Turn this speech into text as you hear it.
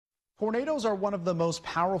Tornadoes are one of the most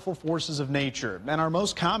powerful forces of nature and are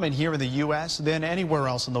most common here in the U.S. than anywhere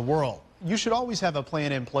else in the world. You should always have a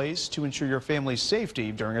plan in place to ensure your family's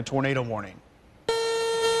safety during a tornado warning.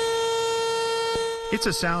 It's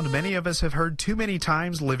a sound many of us have heard too many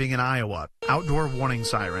times living in Iowa. Outdoor warning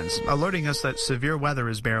sirens alerting us that severe weather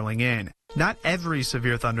is barreling in. Not every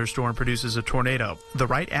severe thunderstorm produces a tornado. The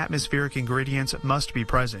right atmospheric ingredients must be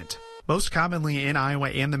present. Most commonly in Iowa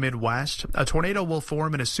and the Midwest, a tornado will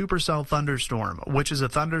form in a supercell thunderstorm, which is a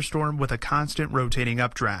thunderstorm with a constant rotating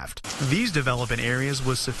updraft. These develop in areas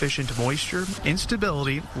with sufficient moisture,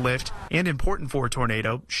 instability, lift, and important for a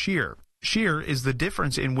tornado, shear. Shear is the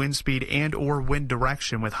difference in wind speed and/or wind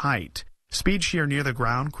direction with height. Speed shear near the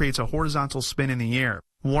ground creates a horizontal spin in the air.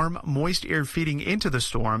 Warm, moist air feeding into the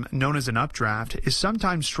storm, known as an updraft, is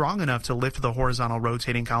sometimes strong enough to lift the horizontal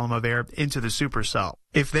rotating column of air into the supercell.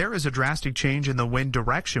 If there is a drastic change in the wind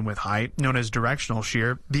direction with height, known as directional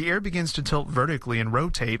shear, the air begins to tilt vertically and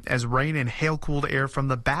rotate as rain and hail-cooled air from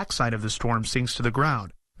the backside of the storm sinks to the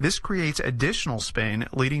ground. This creates additional spin,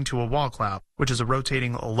 leading to a wall cloud, which is a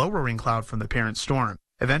rotating, lowering cloud from the parent storm.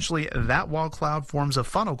 Eventually, that wall cloud forms a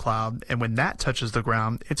funnel cloud, and when that touches the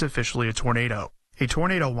ground, it's officially a tornado. A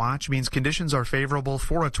tornado watch means conditions are favorable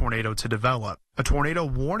for a tornado to develop. A tornado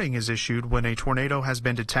warning is issued when a tornado has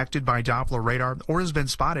been detected by Doppler radar or has been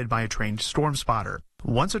spotted by a trained storm spotter.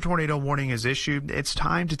 Once a tornado warning is issued, it's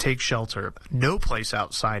time to take shelter. No place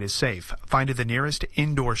outside is safe. Find the nearest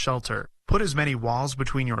indoor shelter. Put as many walls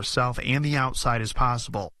between yourself and the outside as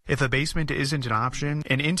possible. If a basement isn't an option,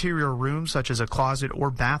 an interior room such as a closet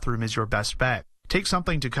or bathroom is your best bet. Take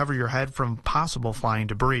something to cover your head from possible flying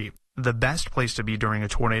debris. The best place to be during a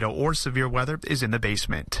tornado or severe weather is in the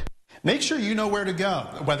basement. Make sure you know where to go,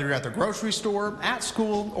 whether you're at the grocery store, at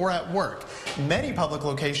school, or at work. Many public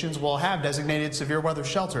locations will have designated severe weather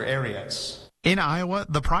shelter areas. In Iowa,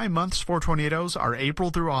 the prime months for tornadoes are April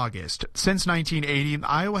through August. Since 1980,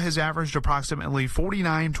 Iowa has averaged approximately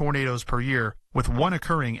 49 tornadoes per year, with one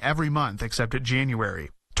occurring every month except at January.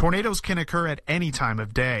 Tornadoes can occur at any time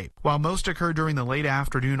of day. While most occur during the late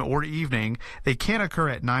afternoon or evening, they can occur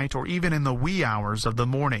at night or even in the wee hours of the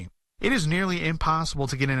morning. It is nearly impossible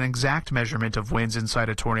to get an exact measurement of winds inside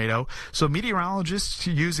a tornado, so meteorologists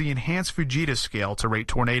use the enhanced Fujita scale to rate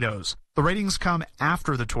tornadoes. The ratings come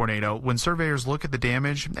after the tornado when surveyors look at the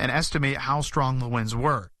damage and estimate how strong the winds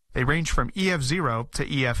were. They range from EF0 to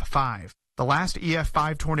EF5. The last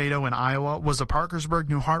EF5 tornado in Iowa was the Parkersburg,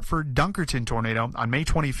 New Hartford, Dunkerton tornado on May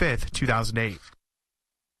 25, 2008.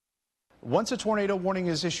 Once a tornado warning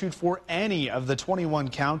is issued for any of the 21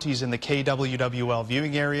 counties in the KWWL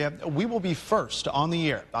viewing area, we will be first on the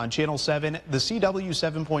air on Channel 7, the CW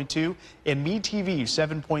 7.2, and MeTV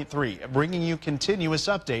 7.3, bringing you continuous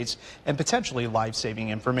updates and potentially life-saving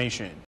information.